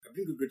I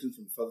bring you greetings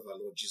from the Father of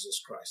our Lord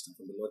Jesus Christ and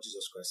from the Lord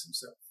Jesus Christ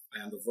himself.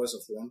 I am the voice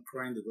of one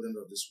crying the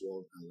wilderness of this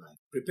world and life.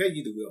 Prepare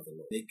ye the way of the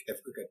Lord. Make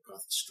every crooked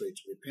path straight.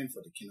 Repent,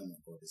 for the kingdom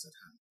of God is at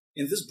hand.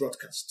 In this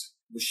broadcast,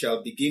 we shall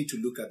begin to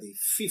look at the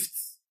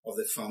fifth of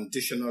the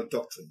foundational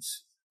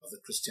doctrines of the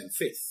Christian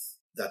faith.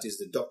 That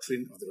is the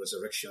doctrine of the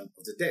resurrection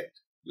of the dead.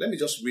 Let me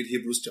just read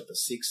Hebrews chapter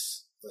 6,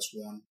 verse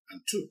 1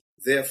 and 2.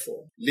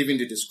 Therefore, leaving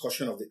the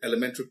discussion of the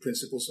elementary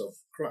principles of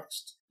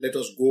Christ, let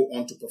us go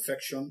on to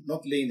perfection,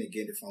 not laying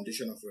again the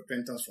foundation of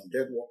repentance from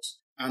dead works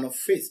and of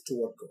faith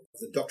toward God,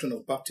 of the doctrine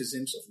of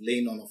baptisms, of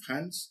laying on of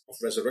hands, of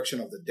resurrection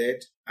of the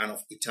dead, and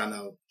of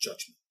eternal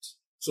judgment.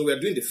 So we are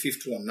doing the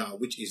fifth one now,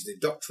 which is the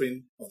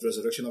doctrine of the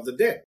resurrection of the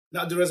dead.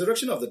 Now, the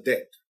resurrection of the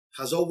dead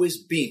has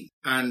always been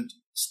and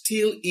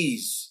still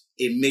is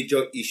a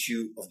major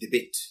issue of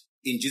debate.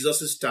 In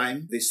Jesus'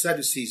 time, the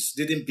Sadducees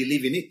didn't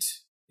believe in it.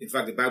 In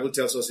fact, the Bible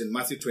tells us in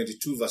Matthew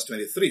 22, verse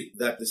 23,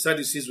 that the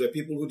Sadducees were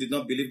people who did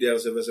not believe there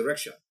was a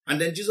resurrection. And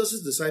then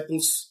Jesus'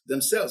 disciples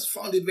themselves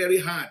found it very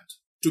hard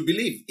to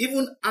believe,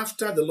 even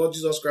after the Lord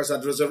Jesus Christ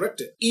had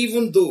resurrected,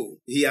 even though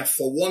he had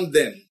forewarned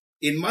them.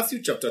 In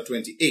Matthew chapter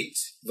 28,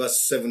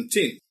 verse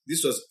 17,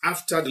 this was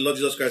after the Lord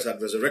Jesus Christ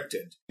had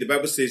resurrected. The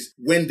Bible says,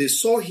 when they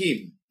saw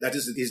him, that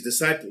is his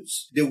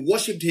disciples, they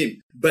worshipped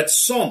him, but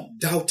some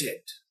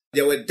doubted.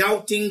 There were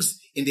doubtings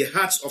in the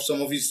hearts of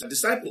some of his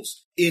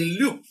disciples. In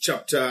Luke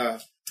chapter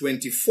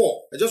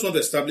 24, I just want to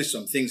establish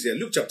some things here.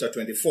 Luke chapter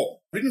 24,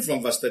 reading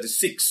from verse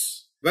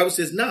 36. The Bible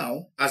says,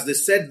 now, as they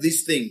said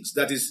these things,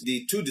 that is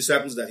the two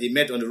disciples that he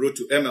met on the road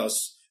to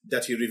Emmaus,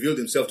 that he revealed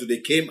himself to, they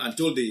came and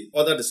told the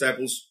other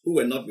disciples who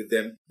were not with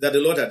them that the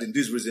Lord had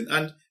indeed risen,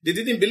 and they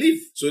didn't believe.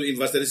 So in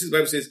verse 36, the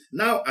Bible says,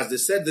 now as they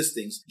said these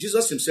things,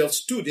 Jesus himself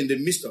stood in the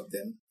midst of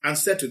them and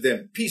said to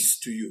them, peace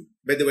to you.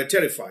 But they were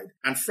terrified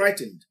and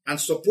frightened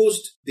and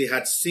supposed they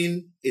had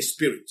seen a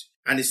spirit.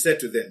 And he said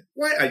to them,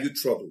 why are you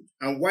troubled?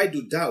 And why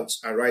do doubts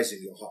arise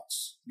in your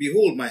hearts?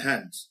 Behold my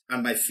hands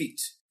and my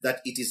feet, that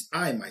it is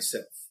I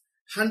myself.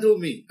 Handle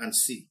me and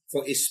see,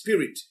 for a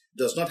spirit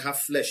does not have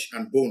flesh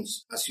and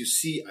bones, as you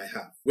see I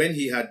have. When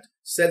he had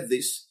said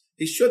this,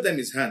 he showed them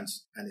his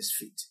hands and his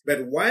feet.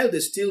 But while they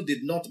still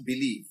did not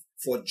believe,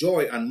 for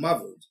joy and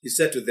marveled, he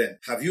said to them,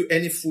 have you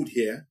any food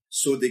here?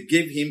 So they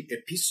gave him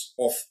a piece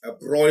of a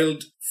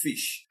broiled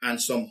fish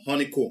and some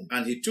honeycomb,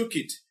 and he took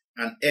it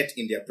and ate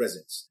in their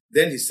presence.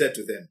 Then he said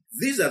to them,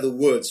 these are the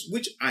words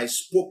which I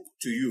spoke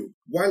to you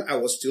while I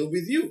was still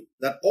with you,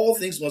 that all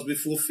things must be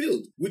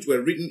fulfilled, which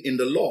were written in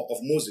the law of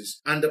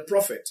Moses and the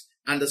prophet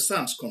and the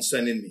Psalms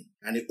concerning me.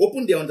 And he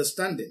opened their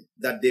understanding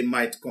that they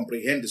might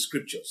comprehend the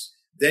scriptures.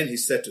 Then he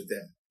said to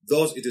them,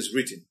 thus it is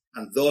written,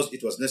 and thus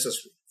it was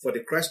necessary for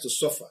the Christ to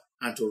suffer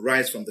and to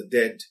rise from the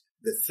dead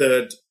the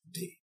third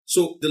day.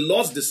 So the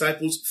Lord's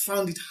disciples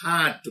found it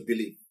hard to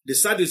believe. The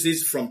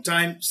Sadducees from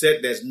time said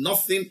there's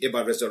nothing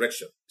about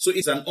resurrection. So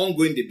it's an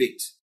ongoing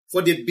debate.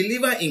 For the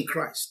believer in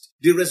Christ,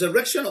 the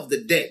resurrection of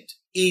the dead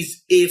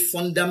is a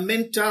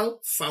fundamental,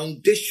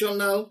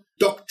 foundational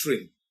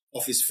doctrine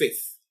of his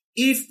faith.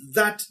 If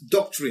that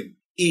doctrine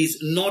is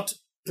not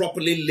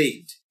properly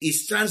laid, it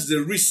stands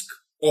the risk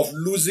of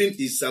losing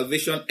his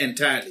salvation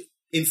entirely.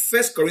 In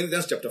 1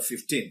 Corinthians chapter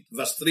 15,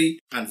 verse 3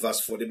 and verse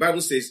 4, the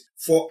Bible says,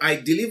 for I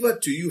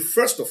delivered to you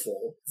first of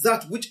all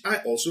that which I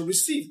also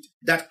received,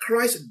 that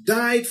Christ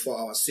died for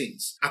our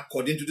sins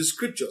according to the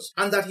scriptures,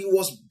 and that he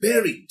was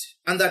buried,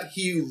 and that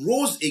he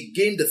rose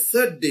again the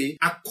third day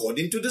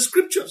according to the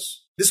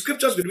scriptures. The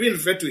scriptures we're being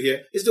referred to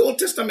here is the Old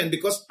Testament,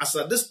 because as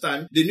at this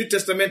time, the New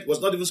Testament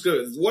was not even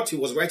scripture. What he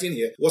was writing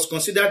here was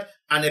considered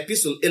an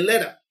epistle, a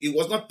letter. It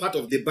was not part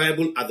of the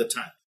Bible at the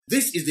time.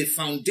 This is the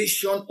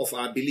foundation of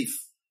our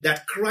belief,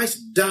 that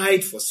Christ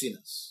died for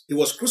sinners. He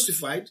was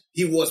crucified,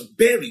 he was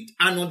buried,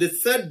 and on the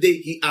third day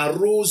he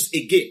arose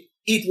again.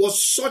 It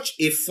was such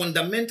a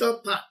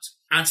fundamental part,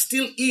 and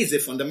still is a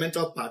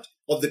fundamental part,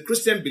 of the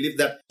Christian belief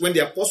that when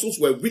the apostles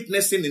were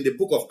witnessing in the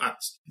book of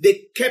Acts,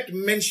 they kept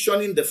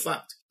mentioning the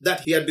fact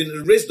that he had been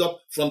raised up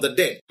from the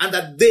dead, and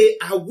that they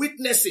are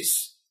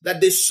witnesses,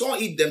 that they saw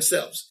it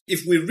themselves.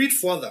 If we read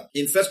further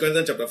in 1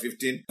 Corinthians chapter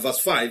 15, verse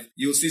 5,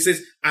 you'll see it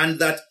says, and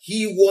that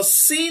he was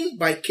seen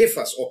by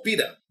Cephas or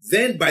Peter,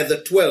 then by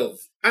the 12.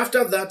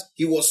 After that,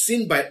 he was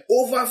seen by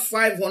over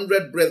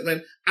 500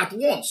 brethren at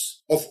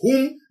once, of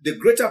whom the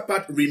greater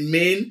part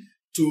remain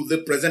to the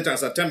present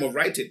as a time of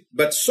writing.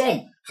 But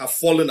some have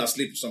fallen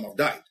asleep, some have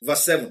died.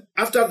 Verse 7,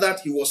 after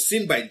that, he was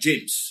seen by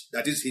James,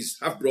 that is his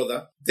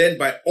half-brother, then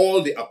by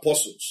all the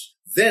apostles.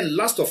 Then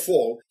last of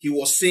all, he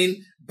was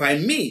seen by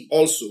me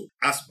also,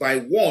 as by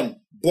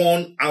one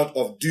born out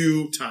of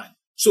due time.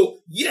 So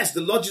yes,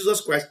 the Lord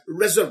Jesus Christ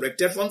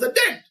resurrected from the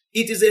dead.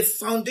 It is a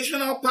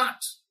foundational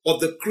part of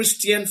the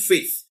Christian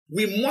faith.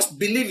 We must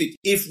believe it.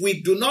 If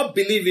we do not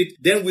believe it,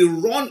 then we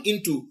run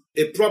into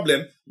a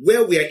problem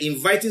where we are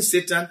inviting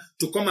Satan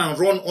to come and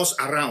run us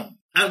around.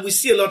 And we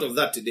see a lot of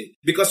that today.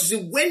 Because you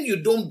see, when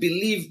you don't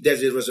believe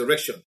there's a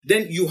resurrection,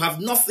 then you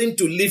have nothing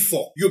to live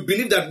for. You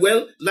believe that,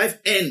 well, life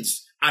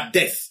ends at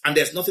death and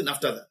there's nothing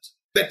after that.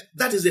 But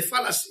that is a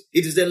fallacy.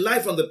 It is a lie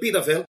from the pit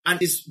of hell,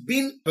 and it's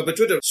being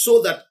perpetrated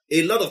so that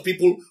a lot of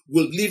people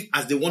will live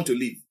as they want to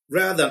live,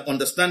 rather than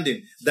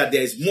understanding that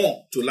there is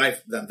more to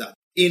life than that.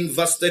 In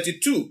verse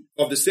 32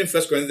 of the same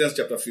 1 Corinthians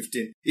chapter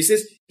 15, it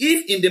says,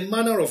 if in the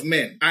manner of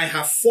men I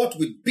have fought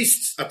with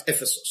beasts at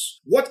Ephesus,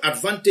 what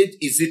advantage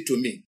is it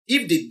to me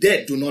if the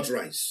dead do not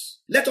rise?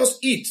 Let us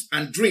eat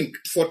and drink,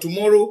 for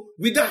tomorrow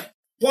we die.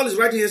 Paul is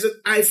writing here, says,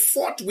 I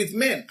fought with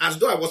men as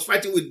though I was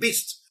fighting with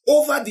beasts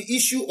over the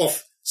issue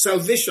of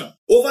salvation,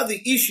 over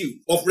the issue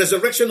of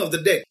resurrection of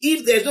the dead.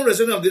 If there is no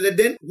resurrection of the dead,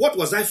 then what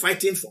was I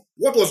fighting for?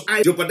 What was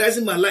I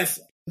jeopardizing my life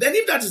for? Then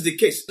if that is the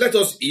case, let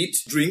us eat,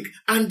 drink,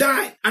 and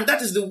die. And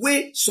that is the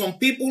way some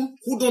people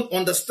who don't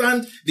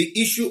understand the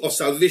issue of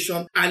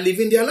salvation are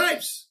living their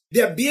lives.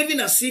 They are behaving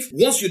as if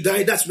once you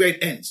die, that's where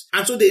it ends.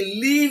 And so they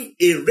live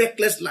a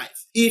reckless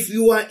life. If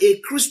you are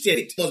a Christian,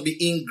 it must be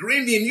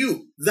ingrained in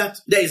you that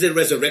there is a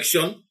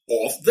resurrection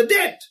of the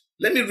dead.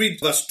 Let me read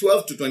verse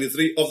 12 to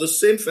 23 of the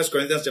same 1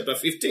 Corinthians chapter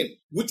 15,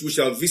 which we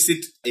shall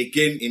visit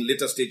again in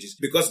later stages,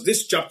 because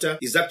this chapter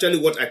is actually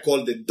what I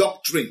call the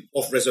doctrine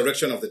of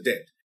resurrection of the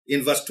dead.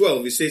 In verse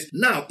 12, it says,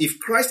 now if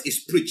Christ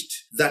is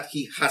preached that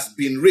he has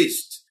been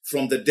raised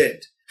from the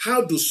dead,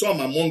 how do some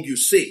among you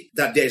say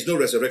that there is no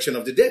resurrection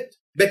of the dead?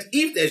 But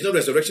if there is no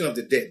resurrection of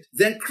the dead,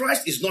 then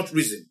Christ is not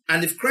risen.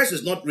 And if Christ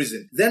is not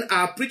risen, then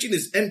our preaching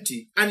is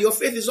empty and your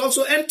faith is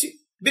also empty.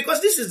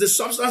 Because this is the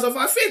substance of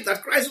our faith,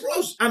 that Christ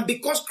rose. And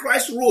because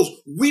Christ rose,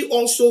 we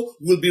also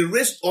will be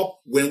raised up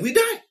when we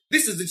die.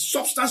 This is the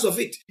substance of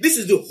it. This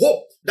is the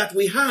hope that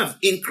we have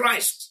in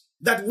Christ,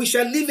 that we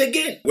shall live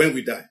again when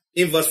we die.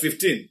 In verse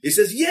 15, it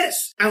says,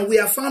 yes, and we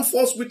have found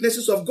false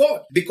witnesses of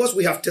God, because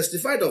we have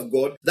testified of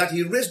God that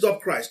he raised up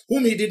Christ,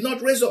 whom he did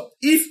not raise up,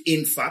 if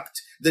in fact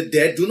the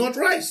dead do not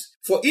rise.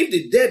 For if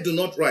the dead do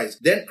not rise,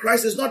 then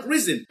Christ is not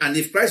risen. And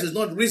if Christ is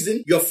not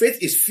risen, your faith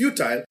is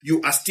futile.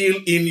 You are still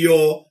in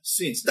your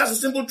sins. That's a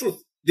simple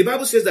truth. The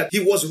Bible says that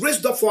he was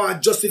raised up for our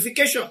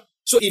justification.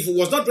 So if he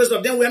was not raised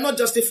up, then we are not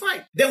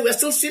justified. Then we are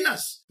still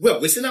sinners. We are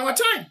wasting our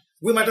time.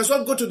 We might as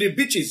well go to the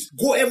beaches,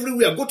 go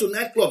everywhere, go to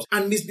nightclubs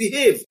and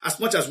misbehave as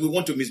much as we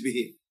want to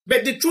misbehave.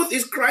 But the truth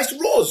is Christ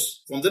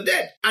rose from the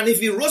dead. And if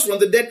he rose from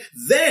the dead,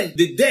 then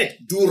the dead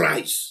do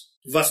rise.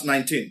 Verse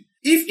 19.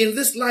 If in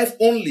this life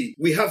only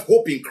we have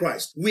hope in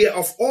Christ, we are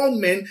of all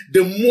men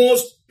the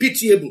most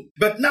pitiable.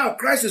 But now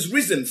Christ is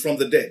risen from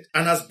the dead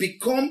and has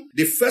become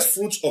the first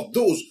fruits of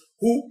those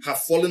who have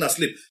fallen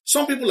asleep.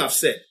 Some people have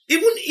said,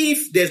 even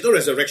if there's no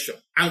resurrection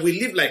and we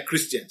live like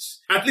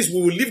Christians, at least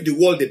we will leave the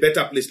world a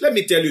better place. Let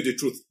me tell you the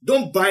truth.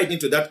 Don't buy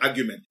into that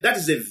argument. That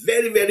is a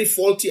very, very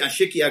faulty and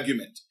shaky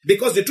argument.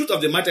 Because the truth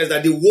of the matter is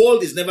that the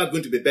world is never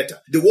going to be better.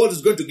 The world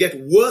is going to get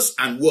worse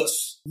and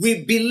worse.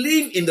 We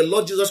believe in the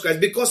Lord Jesus Christ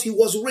because he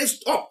was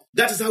raised up.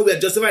 That is how we are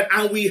justified.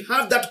 And we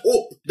have that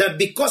hope that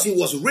because he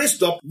was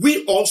raised up,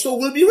 we also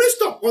will be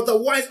raised up.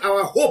 Otherwise,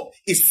 our hope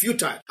is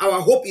futile.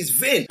 Our hope is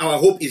vain. Our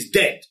hope is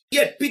dead.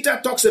 Yet Peter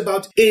talks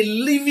about a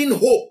living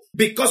hope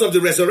because of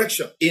the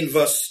resurrection. In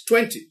verse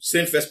 20,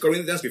 same 1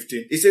 Corinthians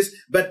 15, it says,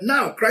 but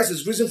now Christ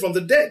is risen from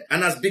the dead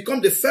and has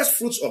become the first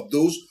fruits of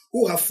those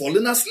who have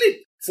fallen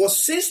asleep. For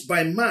since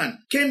by man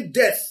came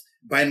death,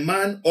 by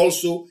man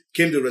also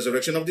came the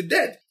resurrection of the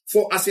dead.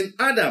 For as in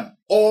Adam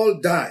all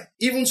die,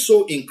 even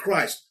so in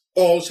Christ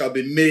all shall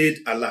be made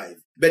alive.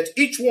 But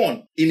each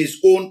one in his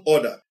own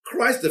order.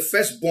 Christ the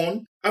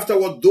firstborn,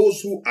 afterward those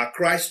who are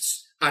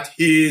Christ's at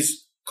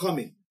his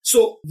coming.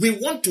 So we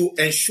want to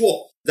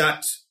ensure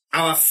that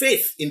our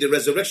faith in the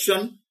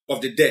resurrection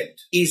of the dead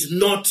is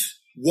not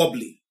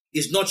wobbly,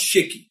 is not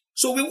shaky.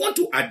 So we want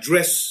to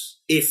address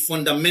a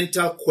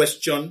fundamental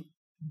question.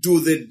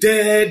 Do the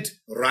dead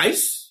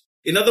rise?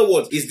 In other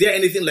words, is there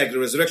anything like the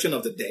resurrection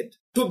of the dead?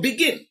 To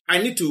begin, I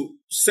need to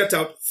set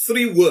out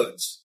 3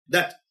 words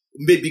that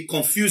may be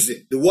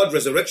confusing. The word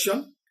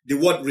resurrection, the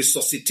word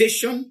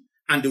resuscitation,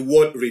 and the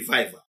word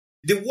revival.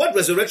 The word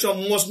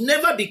resurrection must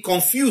never be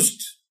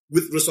confused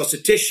with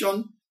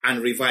resuscitation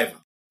and revival.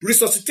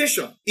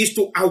 Resuscitation is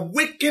to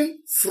awaken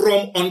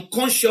from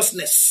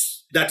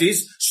unconsciousness. That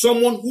is,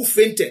 someone who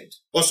fainted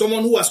or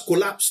someone who has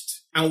collapsed,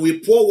 and we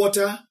pour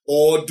water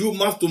or do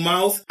mouth to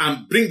mouth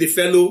and bring the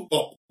fellow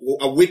up or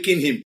awaken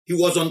him. He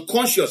was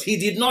unconscious. He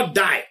did not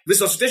die.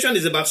 Resuscitation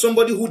is about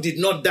somebody who did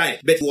not die,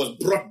 but he was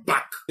brought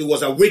back. He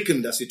was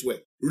awakened, as it were.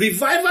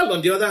 Revival,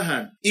 on the other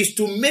hand, is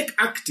to make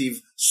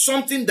active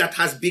something that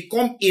has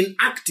become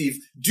inactive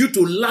due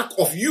to lack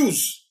of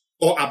use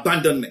or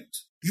abandonment.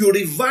 You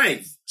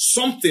revive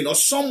something or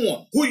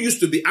someone who used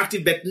to be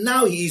active, but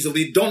now he is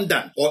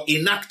redundant or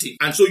inactive.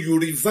 And so you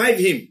revive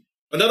him.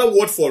 Another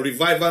word for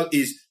revival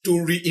is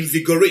to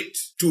reinvigorate,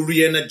 to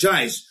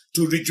re-energize,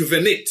 to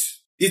rejuvenate.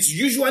 It's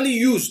usually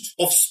used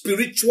of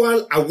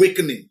spiritual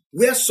awakening,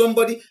 where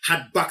somebody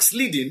had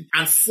backslidden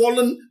and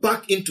fallen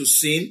back into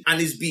sin and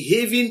is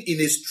behaving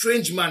in a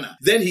strange manner.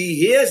 Then he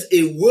hears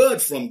a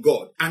word from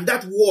God, and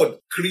that word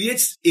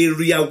creates a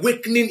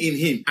reawakening in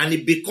him, and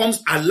he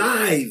becomes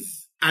alive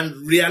and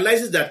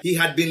realizes that he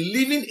had been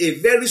living a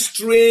very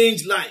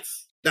strange life.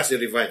 That's a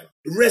revival.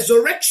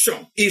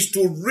 Resurrection is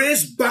to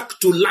raise back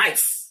to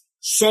life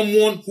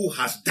someone who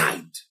has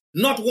died.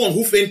 Not one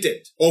who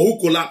fainted or who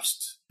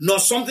collapsed. Nor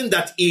something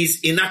that is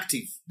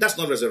inactive. That's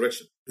not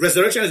resurrection.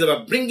 Resurrection is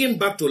about bringing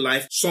back to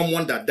life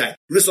someone that died.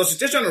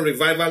 Resuscitation or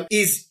revival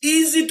is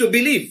easy to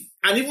believe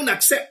and even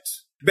accept.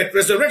 But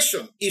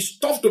resurrection is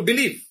tough to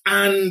believe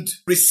and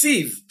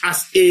receive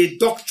as a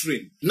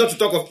doctrine, not to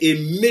talk of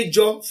a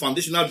major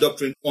foundational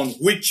doctrine on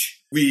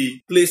which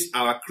we place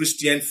our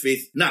Christian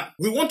faith. Now,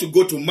 we want to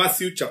go to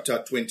Matthew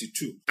chapter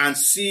 22 and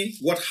see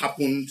what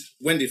happened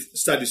when the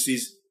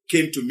Sadducees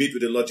came to meet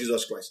with the Lord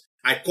Jesus Christ.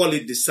 I call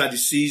it the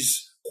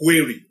Sadducees'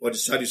 query or the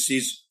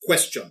Sadducees'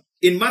 question.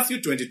 In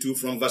Matthew 22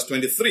 from verse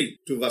 23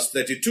 to verse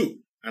 32,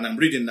 and I'm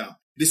reading now.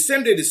 The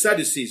same day the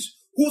Sadducees,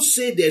 who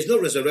say there is no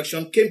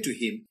resurrection, came to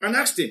him and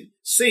asked him,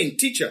 saying,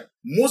 Teacher,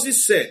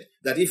 Moses said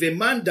that if a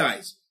man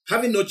dies,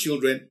 having no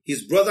children,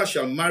 his brother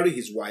shall marry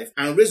his wife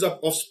and raise up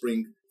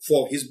offspring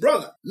for his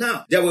brother.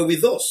 Now, there were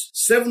with us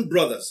 7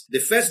 brothers. The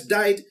first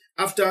died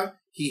after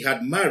he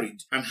had married,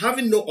 and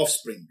having no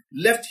offspring,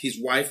 left his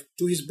wife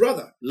to his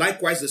brother.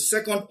 Likewise the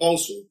second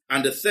also,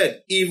 and the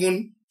third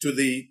even to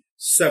the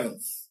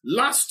 7th.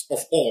 Last of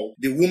all,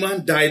 the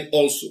woman died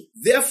also.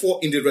 Therefore,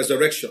 in the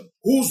resurrection,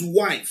 whose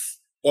wife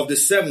of the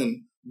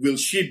 7 will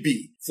she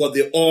be? For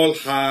they all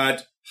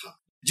had her.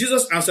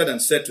 Jesus answered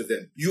and said to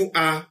them, You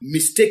are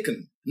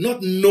mistaken,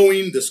 not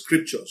knowing the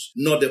scriptures,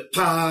 nor the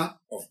power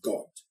of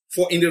God.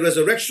 For in the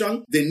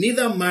resurrection, they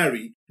neither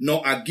marry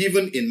nor are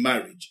given in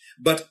marriage,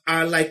 but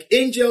are like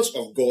angels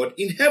of God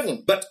in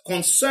heaven. But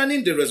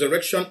concerning the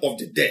resurrection of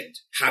the dead,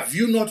 have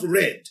you not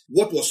read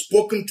what was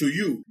spoken to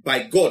you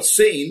by God,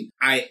 saying,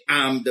 I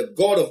am the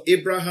God of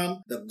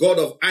Abraham, the God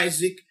of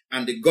Isaac,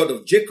 and the God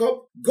of Jacob?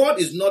 God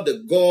is not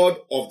the God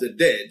of the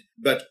dead,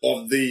 but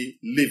of the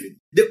living.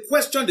 The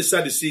question the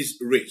Sadducees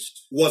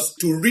raised was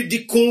to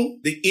ridicule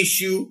the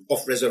issue of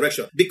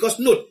resurrection. Because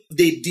note,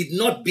 they did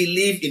not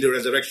believe in the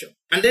resurrection.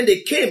 And then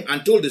they came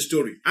and told the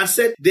story and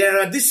said,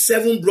 there are these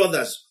 7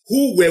 brothers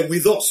who were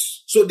with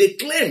us. So they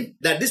claim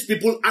that these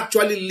people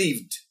actually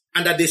lived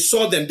and that they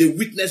saw them, they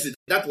witnessed it.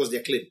 That was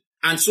their claim.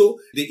 And so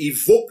they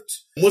evoked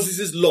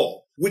Moses'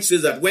 law, which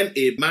says that when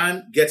a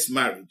man gets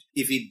married,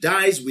 if he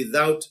dies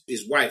without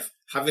his wife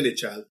having a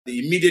child, the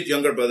immediate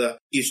younger brother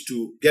is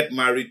to get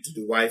married to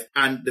the wife,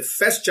 and the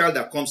first child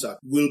that comes out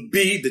will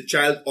be the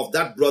child of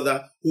that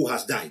brother who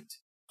has died.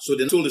 So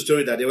they told the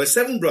story that there were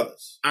 7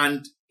 brothers,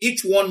 and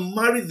each one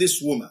married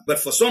this woman, but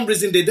for some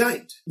reason they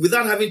died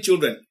without having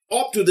children,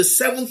 up to the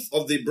 7th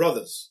of the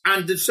brothers,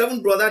 and the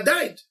 7th brother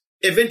died.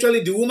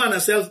 Eventually the woman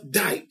herself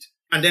died.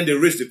 And then they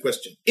raised the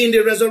question, in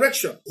the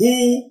resurrection,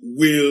 who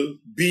will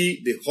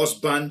be the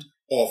husband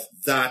of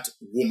that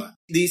woman?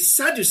 The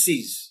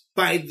Sadducees,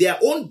 by their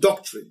own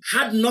doctrine,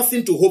 had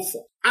nothing to hope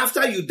for.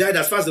 After you died,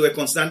 as far as they were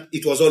concerned,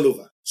 it was all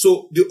over.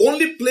 So the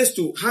only place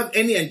to have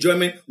any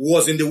enjoyment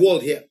was in the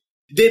world here.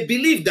 They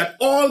believed that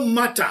all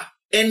matter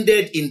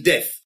ended in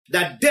death,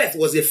 that death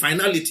was a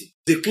finality,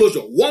 the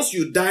closure. Once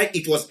you die,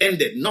 it was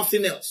ended,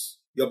 nothing else.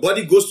 Your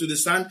body goes to the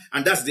sand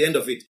and that's the end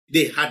of it.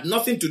 They had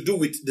nothing to do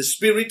with the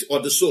spirit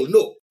or the soul.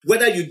 No.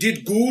 Whether you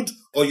did good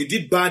or you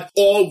did bad,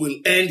 all will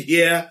end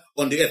here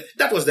on the earth.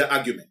 That was their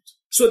argument.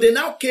 So they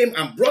now came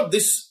and brought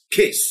this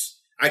case.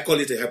 I call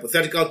it a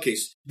hypothetical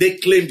case. They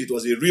claimed it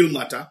was a real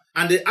matter.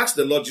 And they asked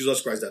the Lord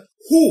Jesus Christ that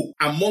who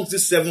amongst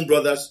these 7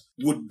 brothers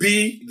would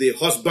be the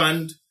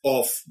husband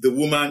of the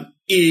woman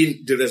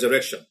in the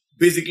resurrection?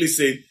 Basically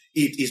saying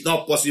it is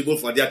not possible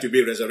for there to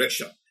be a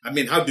resurrection. I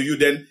mean, how do you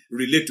then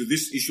relate to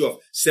this issue of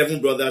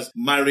 7 brothers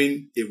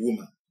marrying a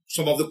woman?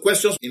 Some of the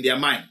questions in their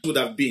mind would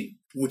have been,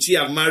 would she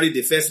have married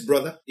the first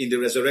brother in the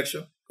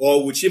resurrection?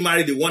 Or would she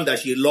marry the one that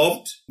she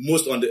loved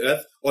most on the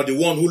earth? Or the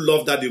one who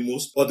loved her the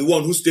most? Or the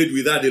one who stayed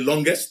with her the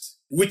longest?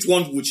 Which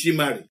one would she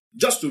marry?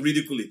 Just to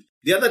ridicule it.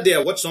 The other day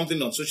I watched something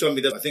on social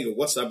media, I think a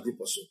WhatsApp group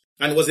or so.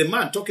 And it was a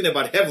man talking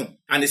about heaven.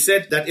 And he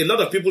said that a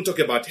lot of people talk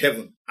about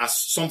heaven as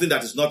something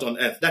that is not on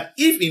earth. That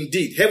if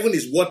indeed heaven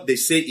is what they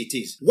say it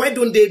is, why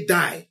don't they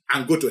die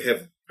and go to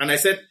heaven? And I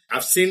said,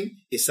 I've seen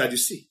a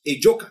Sadducee, a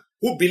joker,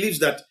 who believes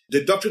that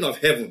the doctrine of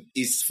heaven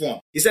is fun.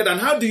 He said, and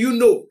how do you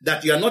know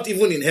that you are not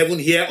even in heaven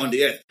here on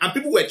the earth? And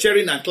people were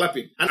cheering and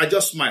clapping. And I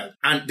just smiled.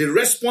 And the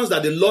response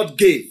that the Lord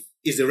gave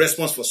is the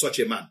response for such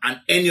a man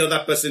and any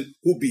other person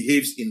who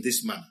behaves in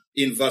this manner.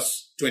 In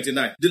verse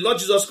 29, the Lord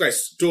Jesus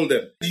Christ told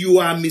them, you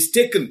are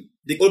mistaken.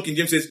 The Old King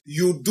James says,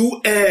 you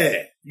do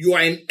err. You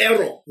are in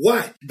error.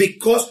 Why?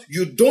 Because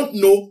you don't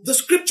know the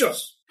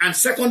scriptures. And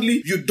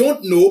secondly, you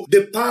don't know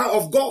the power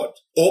of God.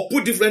 Or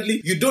put differently,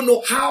 you don't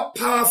know how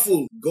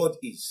powerful God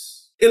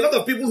is. A lot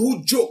of people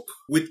who joke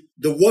with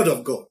the word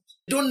of God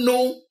don't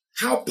know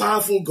how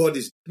powerful God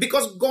is.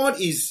 Because God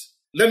is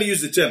let me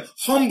use the term,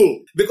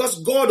 humble,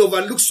 because God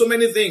overlooks so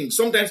many things.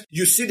 Sometimes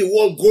you see the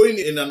world going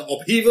in an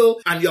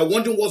upheaval and you are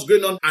wondering what's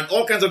going on, and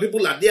all kinds of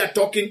people are there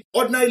talking.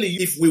 Ordinarily,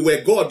 if we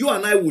were God, you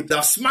and I would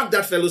have smacked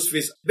that fellow's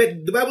face.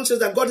 But the Bible says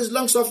that God is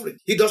long-suffering.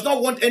 He does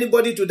not want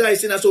anybody to die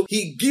sinner, so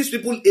he gives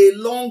people a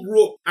long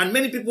rope. And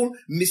many people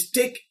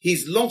mistake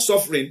his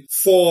long-suffering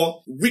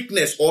for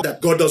weakness, or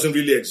that God doesn't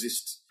really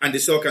exist. And they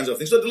say all kinds of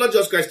things. So the Lord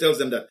Jesus Christ tells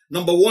them that,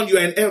 number one, you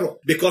are in error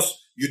because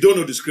you don't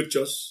know the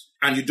scriptures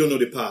and you don't know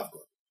the power of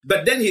God.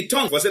 But then he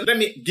turned and said, let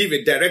me give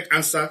a direct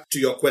answer to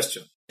your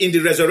question. In the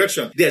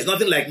resurrection, there's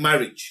nothing like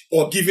marriage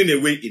or giving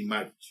away in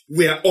marriage.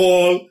 We are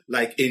all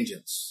like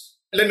angels.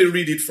 Let me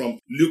read it from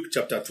Luke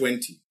chapter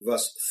 20,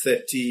 verse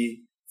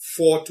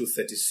 34 to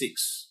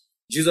 36.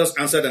 Jesus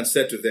answered and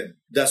said to them,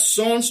 the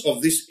sons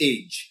of this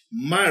age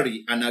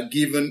marry and are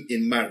given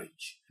in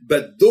marriage.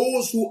 But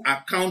those who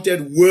are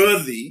counted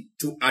worthy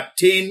to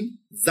attain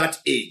that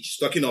age,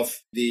 talking of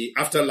the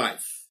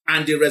afterlife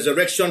and the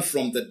resurrection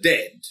from the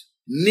dead,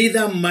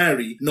 neither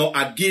marry nor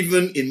are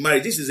given in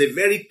marriage. This is a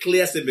very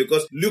clear statement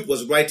because Luke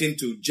was writing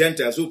to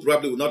Gentiles who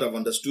probably would not have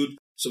understood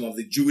some of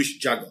the Jewish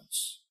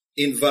jargons.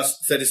 In verse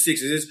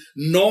 36, it says,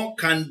 nor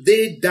can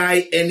they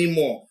die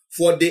anymore,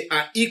 for they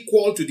are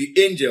equal to the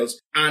angels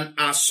and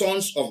are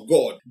sons of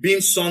God, being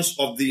sons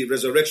of the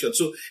resurrection.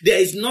 So there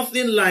is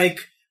nothing like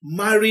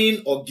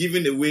marrying or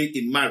giving away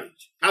in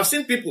marriage. I've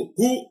seen people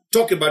who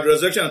talk about the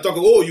resurrection and talk,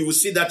 oh, you will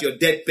see that your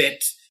dead pet,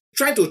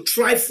 trying to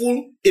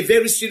trifle a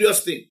very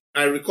serious thing.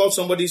 I recall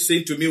somebody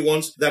saying to me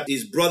once that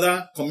his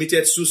brother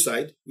committed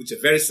suicide, which is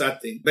a very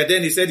sad thing. But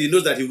then he said he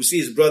knows that he will see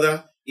his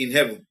brother in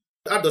heaven.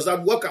 How does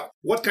that work out?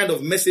 What kind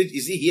of message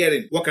is he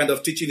hearing? What kind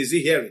of teaching is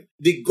he hearing?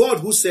 The God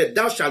who said,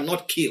 thou shalt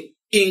not kill,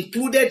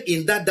 included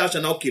in that thou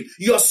shalt not kill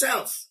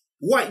yourself.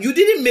 Why? You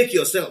didn't make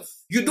yourself.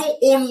 You don't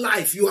own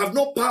life. You have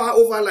no power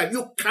over life.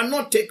 You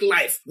cannot take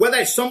life, whether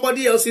it's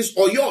somebody else's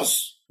or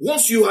yours.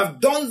 Once you have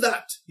done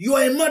that, you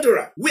are a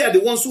murderer. We are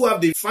the ones who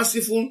have the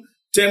fanciful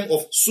term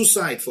of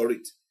suicide for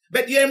it.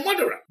 But you're a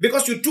murderer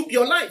because you took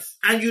your life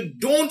and you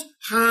don't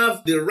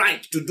have the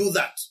right to do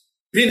that.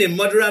 Being a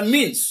murderer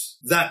means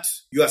that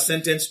you are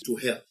sentenced to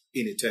hell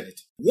in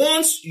eternity.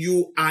 Once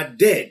you are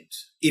dead,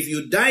 if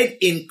you died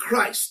in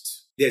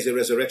Christ, there's a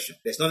resurrection.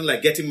 There's nothing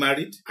like getting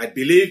married. I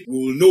believe we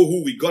will know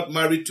who we got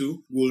married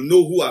to. We'll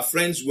know who our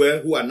friends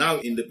were, who are now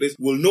in the place.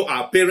 We'll know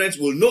our parents.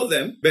 We'll know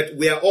them. But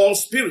we are all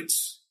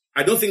spirits.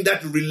 I don't think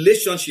that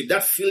relationship,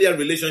 that filial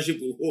relationship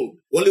will hold.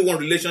 Only one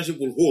relationship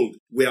will hold.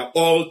 We are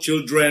all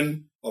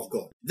children of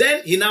God.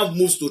 Then he now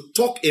moves to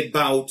talk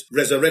about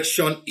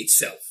resurrection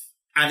itself.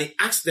 And he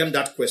asks them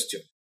that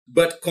question.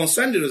 But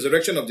concerning the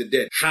resurrection of the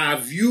dead,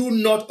 have you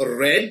not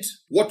read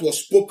what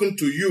was spoken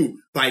to you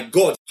by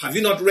God? Have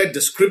you not read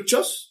the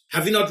scriptures?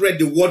 Have you not read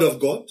the word of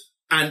God?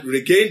 And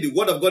again, the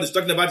word of God is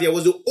talking about here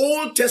was the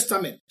Old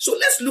Testament. So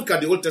let's look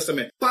at the Old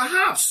Testament.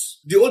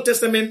 Perhaps the Old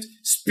Testament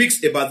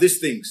speaks about these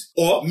things,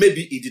 or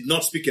maybe it did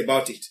not speak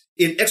about it.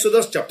 In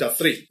Exodus chapter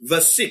 3,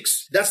 verse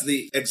 6, that's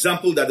the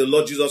example that the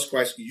Lord Jesus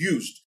Christ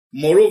used.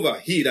 Moreover,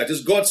 he, that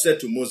is God, said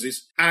to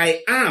Moses,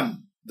 I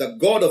am the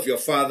God of your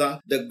father,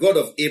 the God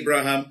of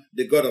Abraham,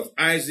 the God of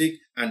Isaac,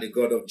 and the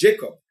God of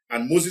Jacob.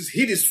 And Moses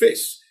hid his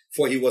face,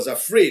 for he was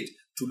afraid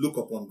to look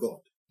upon God.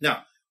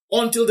 Now,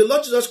 until the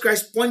Lord Jesus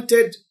Christ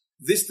pointed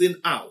this thing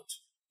out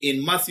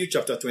in Matthew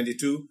chapter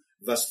 22,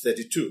 verse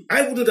 32,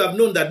 I wouldn't have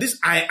known that this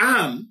I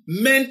am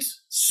meant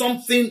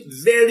something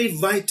very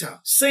vital,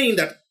 saying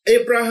that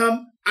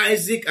Abraham,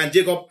 Isaac, and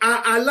Jacob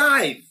are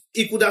alive.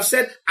 He could have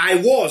said, I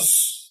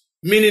was,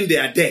 meaning they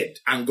are dead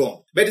and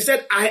gone. But he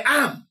said, I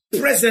am.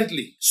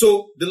 Presently.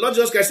 So the Lord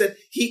Jesus Christ said,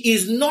 he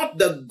is not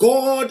the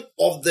God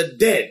of the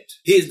dead.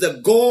 He is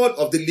the God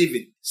of the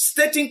living.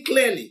 Stating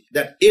clearly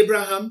that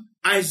Abraham,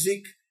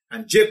 Isaac,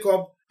 and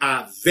Jacob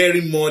are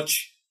very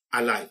much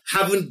alive,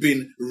 haven't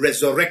been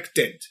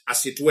resurrected,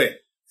 as it were,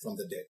 from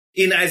the dead.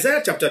 In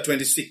Isaiah chapter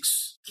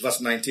 26, verse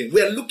 19,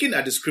 we are looking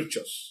at the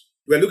scriptures.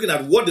 We are looking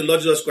at what the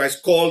Lord Jesus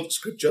Christ called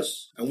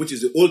scriptures, and which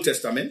is the Old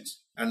Testament.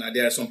 And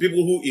there are some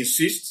people who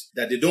insist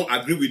that they don't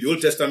agree with the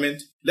Old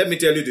Testament. Let me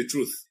tell you the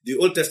truth. The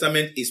Old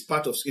Testament is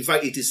part of, in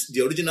fact, it is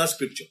the original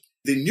scripture.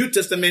 The New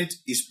Testament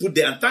is put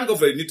there, and thank God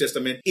for the New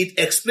Testament. It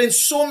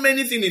explains so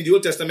many things in the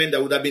Old Testament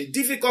that would have been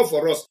difficult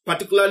for us,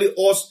 particularly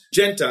us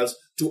Gentiles,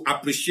 to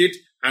appreciate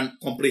and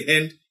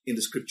comprehend in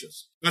the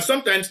scriptures. And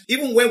sometimes,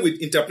 even when we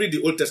interpret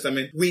the Old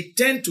Testament, we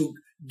tend to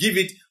give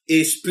it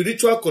a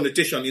spiritual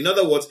connotation. In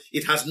other words,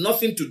 it has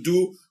nothing to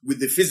do with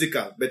the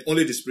physical, but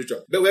only the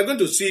spiritual. But we're going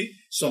to see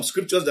some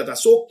scriptures that are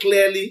so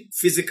clearly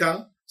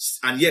physical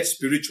and yet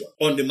spiritual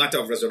on the matter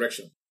of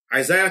resurrection.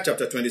 Isaiah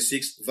chapter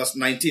 26, verse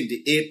 19,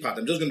 the A part.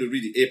 I'm just going to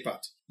read the A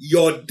part.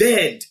 Your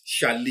dead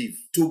shall live.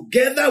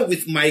 Together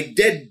with my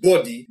dead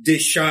body, they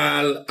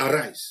shall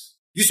arise.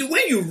 You see,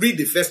 when you read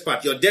the first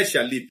part, your dead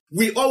shall live,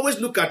 we always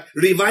look at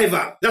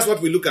revival. That's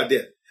what we look at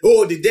there.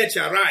 Oh, the dead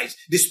shall rise.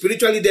 The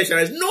spiritually dead shall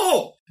rise.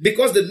 No,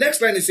 because the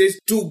next line it says,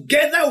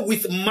 together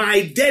with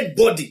my dead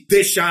body,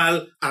 they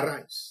shall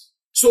arise.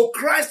 So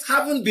Christ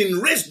having been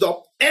raised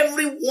up,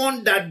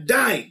 everyone that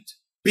died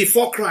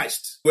before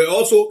Christ were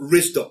also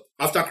raised up.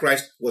 after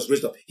Christ was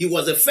raised up. He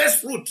was the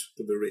first fruit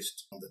to be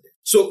raised from the dead.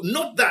 So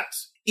note that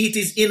it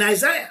is in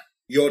Isaiah,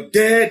 your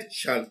dead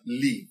shall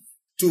live.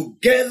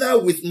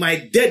 Together with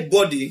my dead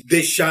body,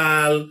 they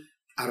shall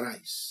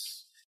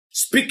arise.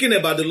 Speaking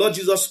about the Lord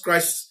Jesus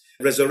Christ's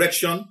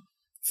resurrection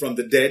from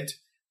the dead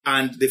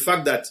and the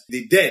fact that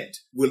the dead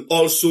will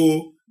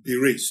also be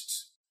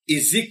raised.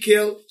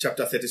 Ezekiel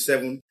chapter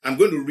 37, I'm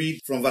going to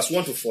read from verse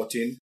 1 to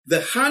 14.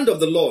 The hand of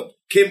the Lord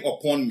came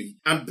upon me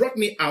and brought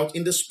me out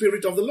in the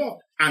spirit of the Lord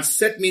and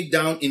set me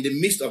down in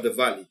the midst of the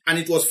valley, and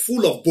it was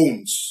full of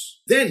bones.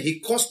 Then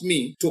he caused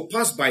me to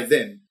pass by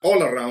them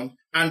all around,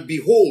 and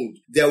behold,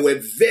 there were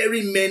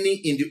very many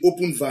in the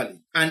open valley,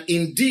 and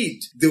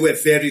indeed they were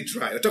very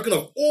dry. We're talking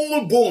of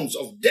all bones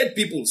of dead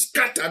people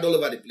scattered all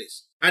over the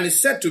place. And he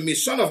said to me,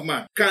 Son of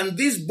man, can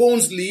these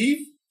bones live?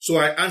 So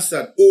I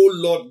answered, O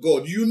Lord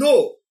God, you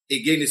know.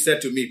 Again he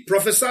said to me,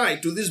 prophesy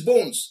to these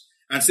bones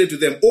and say to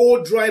them,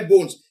 O dry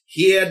bones,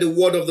 hear the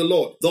word of the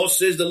Lord. Thus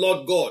says the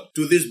Lord God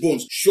to these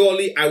bones,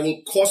 surely I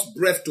will cause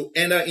breath to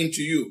enter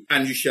into you,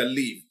 and you shall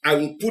live. I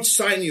will put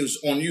sinews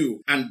on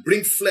you and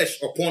bring flesh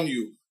upon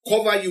you,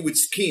 cover you with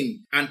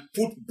skin and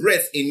put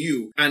breath in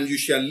you, and you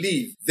shall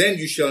live. Then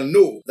you shall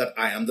know that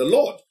I am the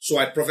Lord. So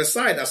I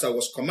prophesied as I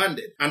was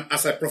commanded. And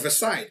as I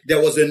prophesied,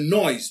 there was a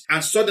noise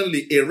and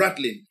suddenly a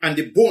rattling, and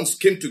the bones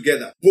came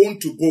together, bone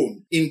to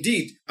bone.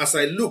 Indeed, as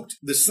I looked,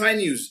 the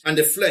sinews and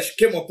the flesh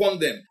came upon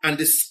them, and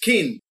the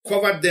skin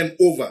covered them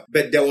over,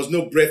 but there was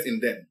no breath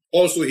in them.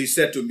 Also he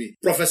said to me,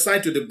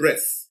 prophesy to the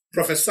breath.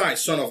 Prophesy,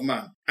 son of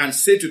man, and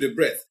say to the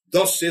breath,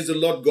 thus says the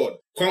Lord God,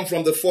 come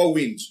from the four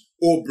winds,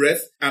 O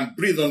breath, and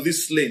breathe on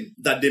this slain,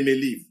 that they may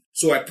live.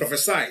 So I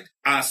prophesied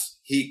as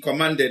he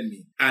commanded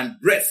me, and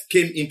breath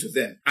came into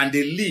them, and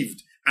they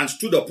lived and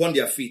stood upon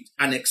their feet,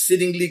 an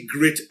exceedingly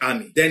great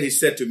army. Then he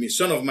said to me,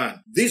 Son of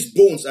man, these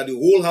bones are the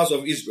whole house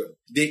of Israel.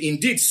 They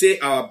indeed say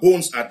our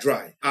bones are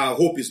dry, our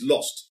hope is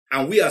lost,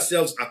 and we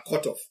ourselves are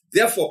cut off.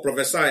 Therefore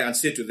prophesy and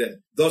say to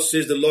them, thus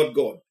says the Lord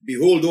God,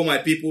 behold, O my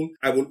people,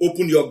 I will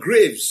open your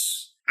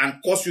graves and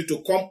cause you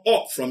to come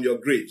up from your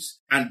graves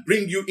and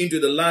bring you into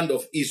the land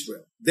of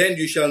Israel. Then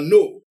you shall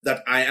know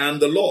that I am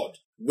the Lord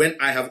when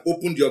I have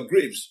opened your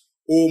graves,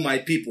 O my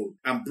people,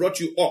 and brought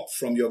you up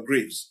from your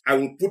graves. I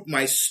will put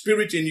my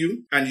spirit in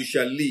you, and you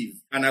shall live,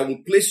 and I will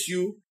place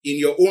you in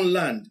your own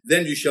land.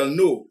 Then you shall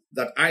know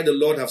that I, the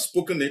Lord, have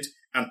spoken it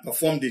and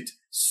performed it,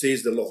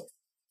 says the Lord.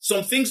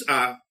 Some things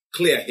are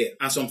clear here,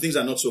 and some things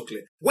are not so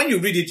clear. When you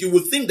read it, you will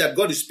think that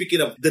God is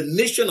speaking of the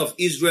nation of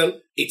Israel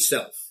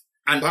itself,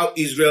 and how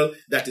Israel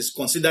that is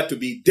considered to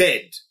be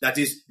dead, that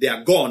is, they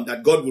are gone,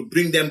 that God will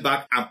bring them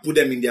back and put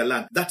them in their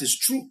land. That is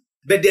true.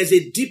 But there's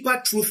a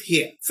deeper truth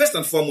here. First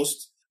and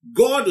foremost,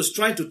 God is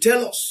trying to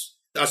tell us,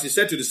 as he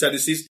said to the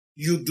Sadducees,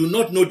 you do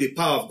not know the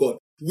power of God.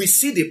 We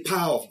see the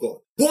power of God.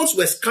 Bones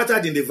were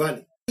scattered in the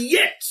valley.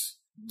 Yet,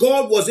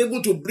 God was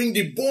able to bring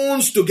the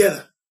bones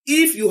together.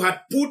 If you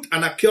had put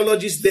an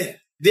archaeologist there,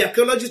 the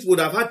archaeologist would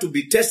have had to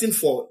be testing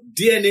for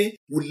DNA,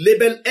 would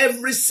label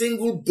every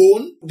single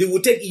bone. They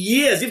would take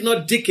years, if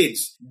not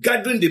decades,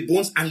 gathering the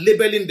bones and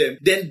labeling them,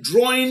 then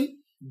drawing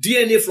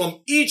DNA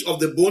from each of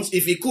the bones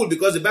if he could,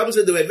 because the Bible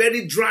said they were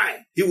very dry.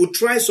 He would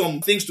try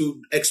some things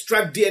to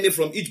extract DNA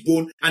from each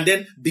bone and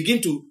then begin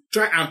to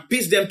try and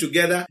piece them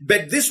together.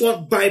 But this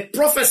one, by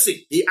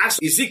prophecy, he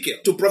asked Ezekiel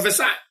to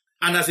prophesy.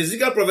 And as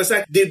Ezekiel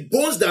prophesied, the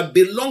bones that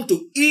belong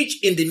to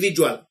each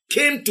individual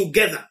came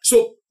together.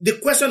 So the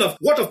question of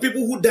what of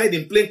people who died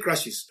in plane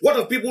crashes? What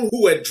of people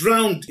who were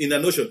drowned in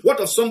an ocean? What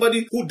of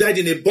somebody who died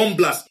in a bomb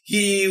blast?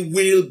 He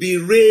will be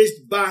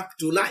raised back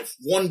to life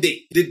one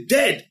day. The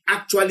dead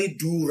actually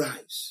do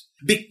rise.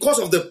 Because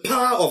of the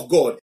power of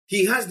God,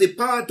 he has the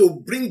power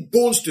to bring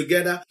bones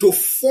together to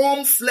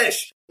form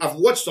flesh. I've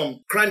watched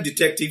some crime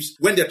detectives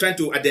when they're trying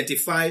to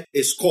identify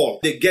a skull.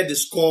 They get the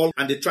skull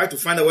and they try to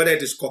find out whether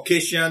it is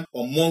Caucasian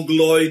or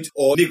Mongoloid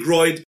or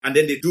Negroid, and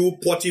then they do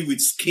potty with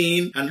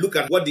skin and look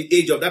at what the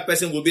age of that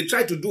person will be.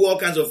 Try to do all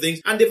kinds of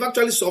things, and they've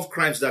actually solved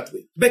crimes that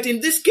way. But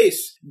in this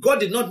case, God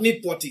did not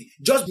need potty.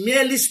 Just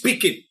merely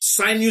speaking,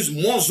 sinews,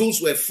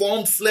 muscles were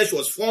formed, flesh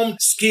was formed,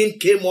 skin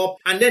came up,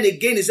 and then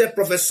again he said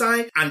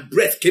prophesy, and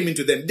breath came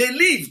into them. They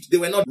lived. They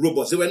were not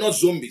robots. They were not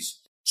zombies.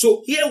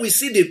 So here we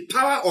see the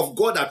power of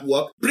God at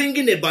work,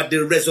 bringing about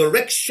the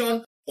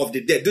resurrection of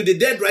the dead. Do the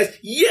dead rise?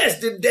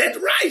 Yes, the dead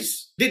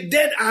rise. The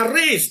dead are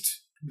raised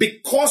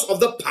because of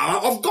the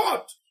power of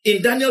God.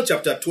 In Daniel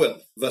chapter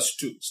 12, verse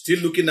 2, still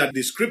looking at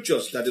the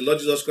scriptures that the Lord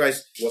Jesus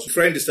Christ was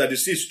referring the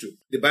Sadducees to,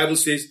 the Bible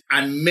says,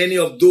 and many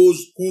of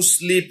those who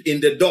sleep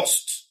in the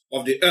dust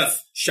of the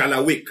earth shall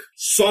awake,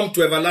 some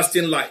to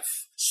everlasting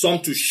life, some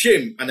to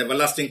shame and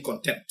everlasting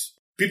contempt.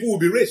 People will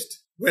be raised,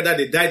 whether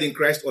they died in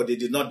Christ or they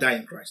did not die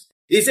in Christ.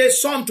 He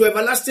says some to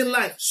everlasting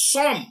life,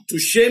 some to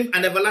shame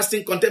and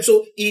everlasting contempt.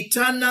 So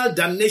eternal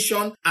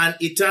damnation and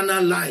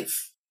eternal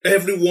life.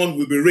 Everyone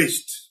will be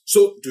raised.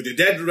 So do the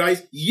dead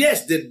rise?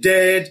 Yes, the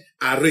dead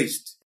are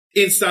raised.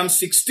 In Psalm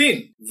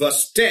 16,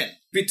 verse 10,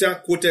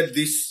 Peter quoted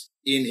this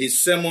in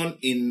his sermon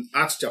in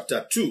Acts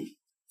chapter 2.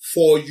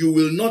 For you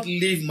will not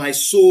leave my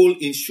soul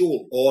in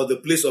Sheol, or the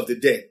place of the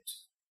dead.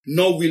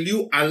 nor will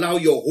you allow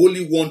your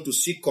Holy One to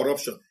see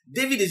corruption.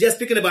 David is just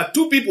speaking about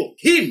two people,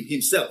 him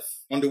himself.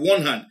 On the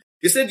one hand,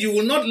 he said, you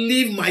will not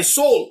leave my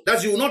soul.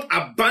 That you will not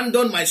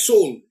abandon my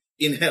soul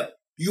in hell.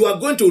 You are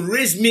going to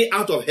raise me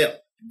out of hell.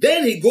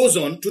 Then he goes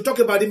on to talk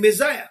about the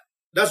Messiah.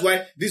 That's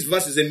why this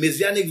verse is a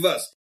messianic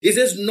verse. He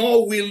says,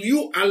 nor will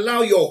you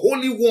allow your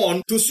Holy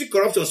One to see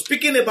corruption,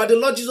 speaking about the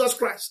Lord Jesus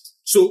Christ.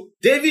 So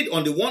David,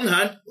 on the one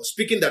hand, was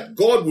speaking that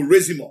God will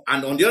raise him up.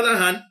 And on the other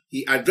hand,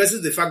 he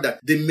addresses the fact that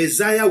the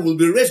Messiah will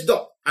be raised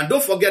up. And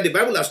don't forget, the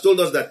Bible has told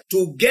us that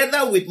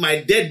together with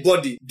my dead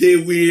body, they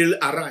will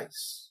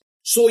arise.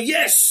 So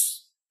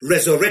yes,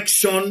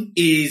 resurrection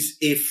is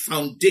a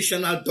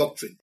foundational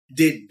doctrine.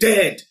 The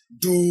dead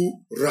do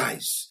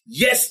rise.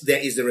 Yes, there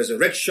is the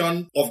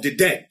resurrection of the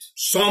dead.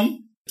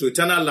 Some to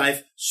eternal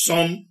life,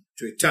 some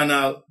to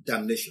eternal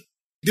damnation.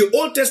 The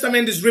Old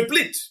Testament is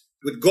replete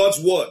with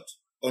God's word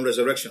on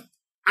resurrection,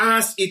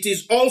 as it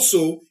is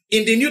also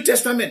in the New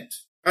Testament.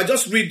 I'll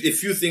just read a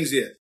few things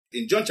here.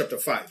 In John chapter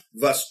 5,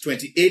 verse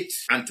 28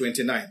 and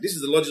 29. This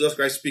is the Lord Jesus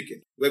Christ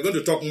speaking. We're going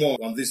to talk more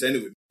on this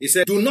anyway. He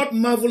said, do not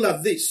marvel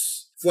at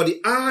this, for the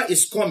hour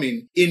is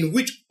coming in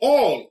which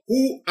all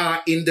who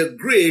are in the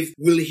grave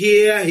will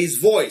hear his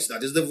voice.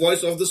 That is the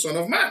voice of the Son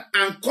of Man.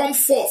 And come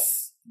forth,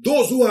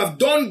 those who have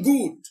done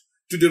good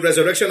to the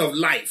resurrection of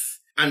life,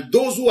 and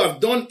those who have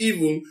done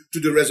evil to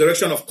the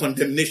resurrection of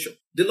condemnation.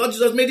 The Lord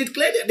Jesus made it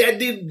clear that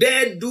the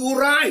dead do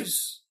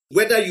rise.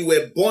 Whether you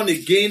were born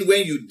again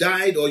when you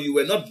died or you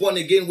were not born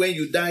again when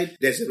you died,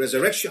 there's a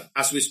resurrection.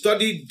 As we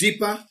study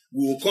deeper,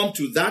 we will come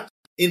to that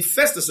in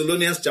 1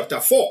 Thessalonians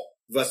chapter 4,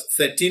 verse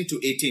 13 to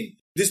 18.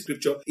 This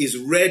scripture is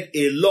read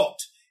a lot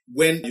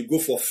when you go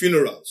for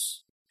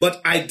funerals.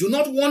 But I do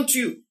not want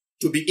you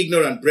to be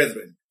ignorant,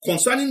 brethren,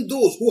 concerning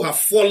those who have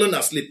fallen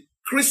asleep.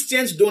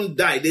 Christians don't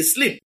die, they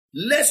sleep,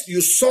 lest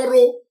you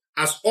sorrow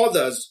as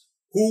others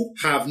who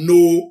have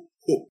no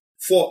hope.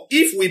 For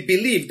if we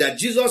believe that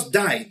Jesus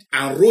died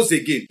and rose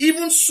again,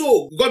 even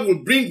so God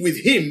will bring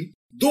with him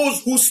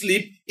those who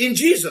sleep in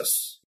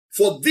Jesus.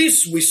 For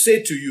this we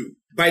say to you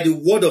by the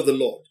word of the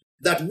Lord,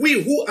 that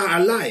we who are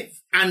alive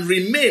and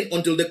remain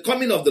until the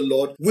coming of the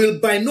Lord will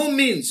by no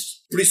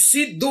means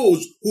precede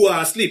those who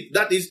are asleep.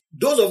 That is,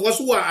 those of us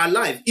who are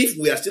alive, if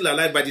we are still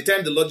alive by the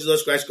time the Lord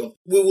Jesus Christ comes,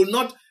 we will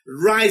not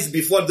rise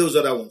before those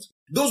other ones.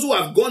 Those who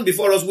have gone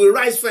before us will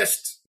rise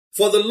first.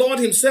 For the Lord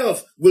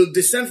himself will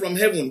descend from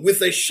heaven with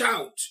a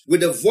shout,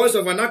 with the voice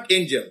of an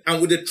archangel,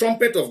 and with the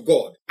trumpet of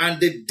God. And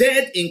the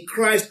dead in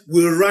Christ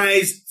will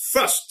rise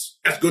first.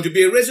 That's going to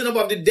be a raising up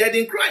of the dead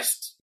in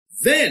Christ.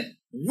 Then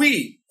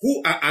we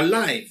who are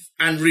alive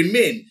and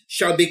remain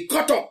shall be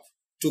caught up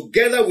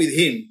together with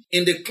him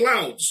in the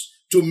clouds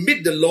to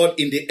meet the Lord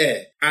in the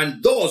air.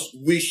 And thus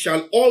we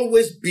shall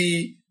always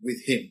be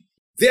with him.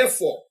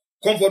 Therefore,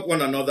 comfort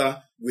one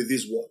another with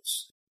these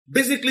words.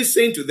 Basically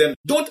saying to them,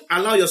 don't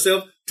allow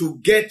yourself to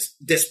get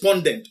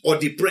despondent or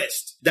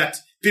depressed that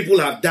people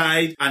have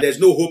died and there's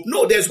no hope.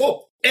 No, there's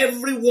hope.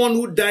 Everyone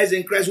who dies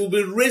in Christ will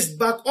be raised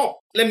back up.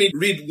 Let me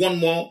read one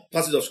more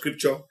passage of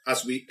scripture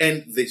as we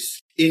end this.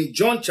 In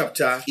John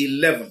chapter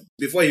 11,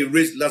 before he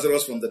raised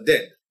Lazarus from the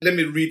dead, let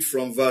me read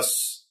from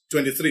verse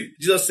 23.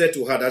 Jesus said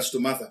to her, that's to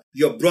Martha,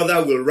 your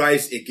brother will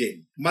rise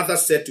again. Martha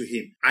said to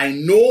him, I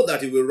know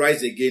that he will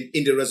rise again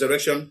in the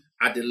resurrection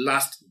at the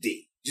last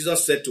day.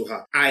 Jesus said to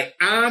her, I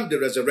am the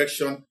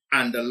resurrection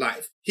and the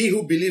life. He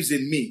who believes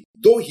in me,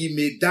 though he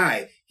may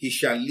die, he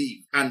shall live.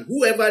 And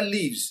whoever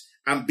lives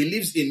and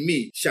believes in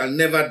me shall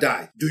never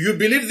die. Do you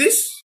believe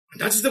this?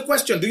 That is the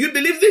question. Do you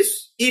believe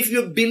this? If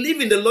you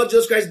believe in the Lord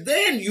Jesus Christ,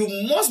 then you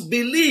must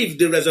believe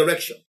the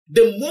resurrection.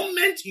 The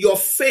moment your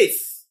faith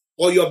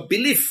or your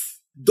belief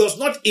does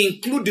not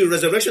include the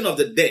resurrection of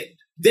the dead,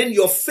 then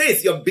your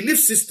faith, your belief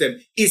system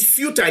is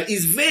futile,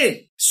 is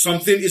vain.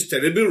 Something is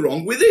terribly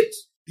wrong with it.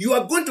 You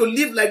are going to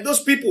live like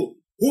those people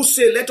who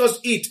say, let us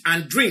eat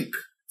and drink,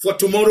 for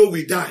tomorrow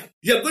we die.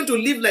 You are going to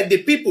live like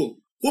the people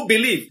who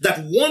believe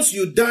that once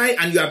you die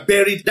and you are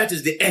buried, that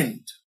is the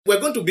end.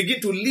 We're going to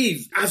begin to live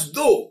as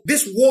though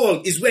this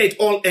world is where it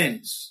all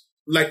ends.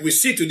 Like we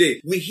see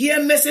today, we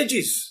hear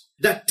messages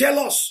that tell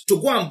us to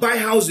go and buy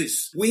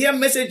houses. We hear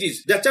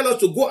messages that tell us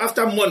to go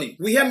after money.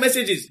 We hear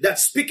messages that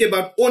speak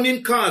about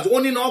owning cars,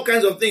 owning all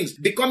kinds of things,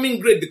 becoming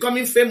great,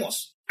 becoming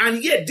famous.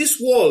 And yet this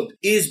world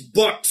is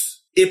but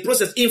a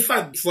process. In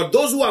fact, for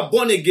those who are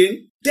born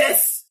again,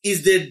 death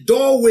is the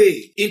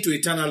doorway into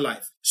eternal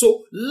life.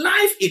 So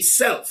life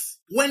itself,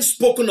 when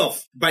spoken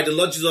of by the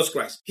Lord Jesus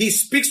Christ, he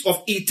speaks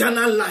of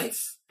eternal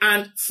life.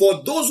 And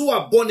for those who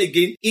are born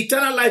again,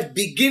 eternal life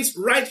begins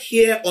right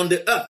here on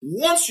the earth.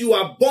 Once you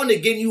are born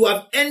again, you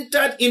have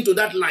entered into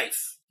that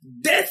life.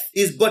 Death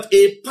is but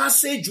a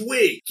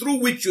passageway through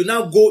which you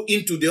now go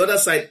into the other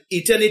side,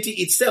 eternity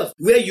itself,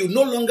 where you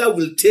no longer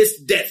will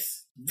taste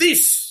death.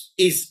 This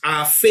is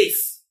our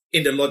faith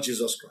in the Lord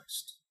Jesus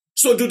Christ.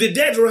 So do the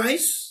dead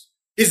rise?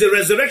 Is the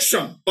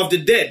resurrection of the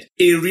dead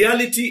a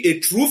reality, a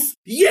truth?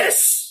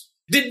 Yes.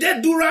 The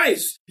dead do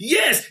rise.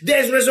 Yes,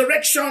 there is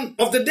resurrection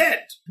of the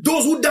dead.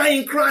 Those who die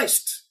in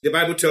Christ. the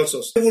Bible tells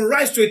us, they will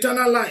rise to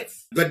eternal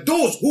life. But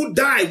those who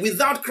die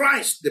without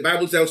Christ, the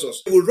Bible tells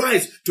us, they will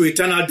rise to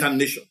eternal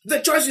damnation. The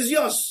choice is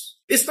yours.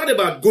 It's not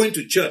about going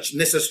to church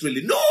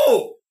necessarily.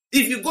 No!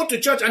 If you go to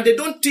church and they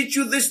don't teach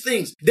you these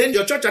things, then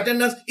your church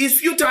attendance is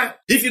futile.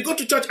 If you go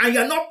to church and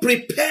you are not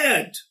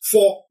prepared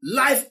for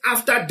life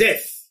after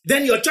death,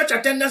 then your church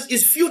attendance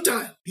is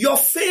futile. Your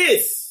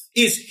faith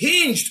is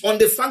hinged on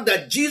the fact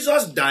that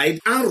Jesus died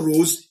and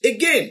rose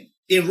again.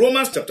 In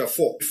Romans chapter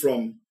 4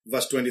 from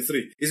verse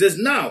 23, it says,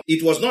 now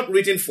it was not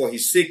written for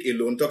his sake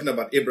alone, talking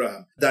about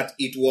Abraham, that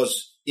it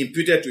was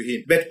imputed to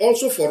him, but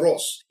also for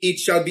us. It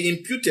shall be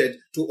imputed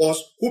to us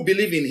who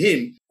believe in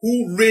him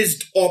who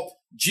raised up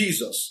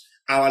Jesus,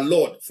 our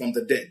Lord, from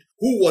the dead,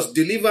 who was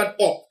delivered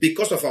up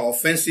because of our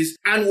offenses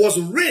and was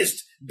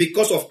raised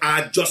because of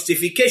our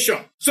justification.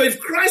 So if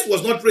Christ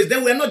was not raised,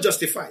 then we are not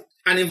justified.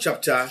 And in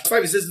chapter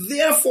 5, it says,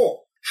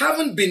 therefore,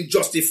 having been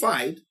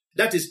justified,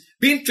 that is,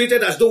 being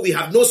treated as though we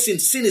have no sin,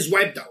 sin is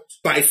wiped out.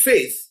 By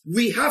faith,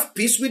 we have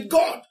peace with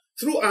God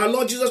through our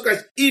Lord Jesus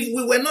Christ. If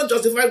we were not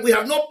justified, we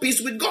have no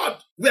peace with God.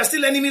 We are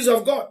still enemies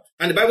of God.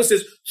 And the Bible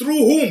says, through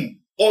whom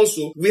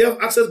also we have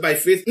access by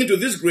faith into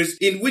this grace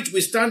in which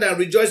we stand and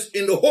rejoice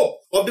in the hope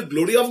of the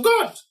glory of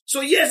God.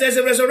 So yes, there's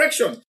a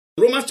resurrection.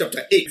 Romans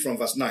chapter 8 from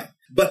verse 9.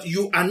 But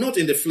you are not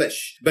in the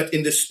flesh, but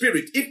in the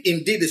spirit, if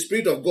indeed the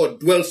Spirit of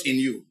God dwells in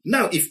you.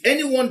 Now, if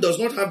anyone does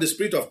not have the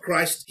Spirit of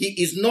Christ, he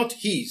is not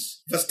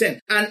his. Verse 10.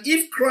 And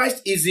if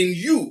Christ is in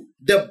you,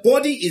 the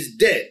body is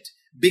dead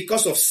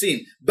because of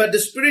sin, but the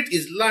Spirit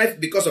is life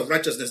because of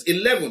righteousness.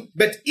 11.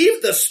 But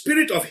if the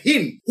Spirit of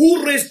him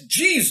who raised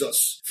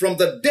Jesus from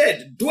the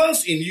dead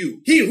dwells in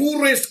you, he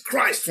who raised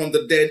Christ from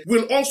the dead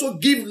will also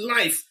give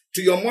life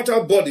to your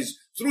mortal bodies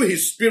through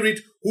his Spirit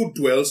who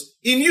dwells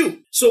in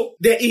you. So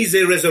there is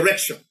a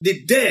resurrection.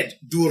 The dead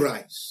do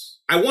rise.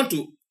 I want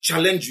to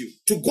challenge you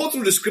to go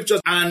through the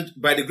scriptures, and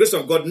by the grace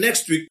of God,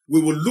 next week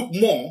we will look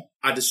more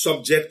at the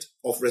subject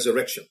of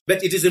resurrection.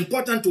 But it is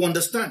important to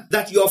understand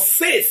that your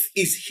faith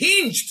is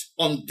hinged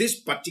on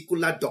this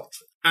particular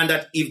doctrine, and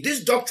that if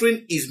this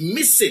doctrine is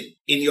missing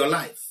in your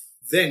life,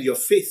 then your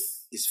faith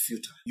is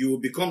futile. You will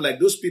become like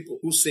those people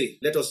who say,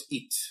 let us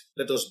eat,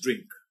 let us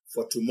drink,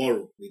 for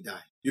tomorrow we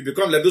die. You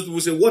become like those people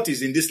who say, what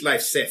is in this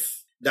life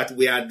safe? That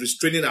we are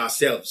restraining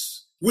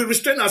ourselves. We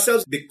restrain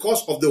ourselves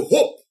because of the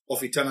hope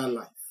of eternal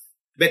life.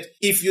 But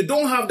if you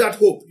don't have that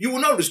hope, you will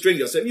not restrain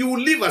yourself. You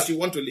will live as you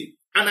want to live.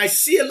 And I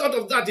see a lot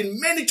of that in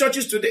many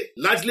churches today,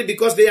 largely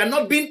because they are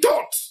not being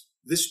taught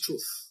this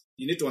truth.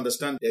 You need to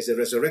understand there's a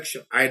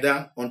resurrection,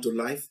 either unto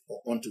life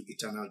or unto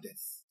eternal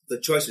death. The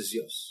choice is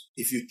yours.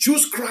 If you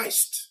choose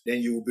Christ,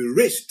 then you will be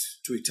raised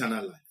to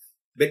eternal life.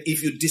 But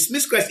if you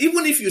dismiss Christ,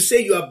 even if you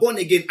say you are born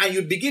again and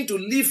you begin to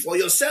live for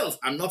yourself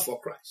and not for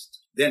Christ,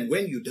 then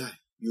when you die,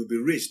 you'll be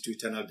raised to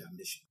eternal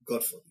damnation.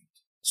 God forbid.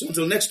 So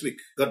until next week,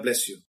 God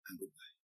bless you and goodbye.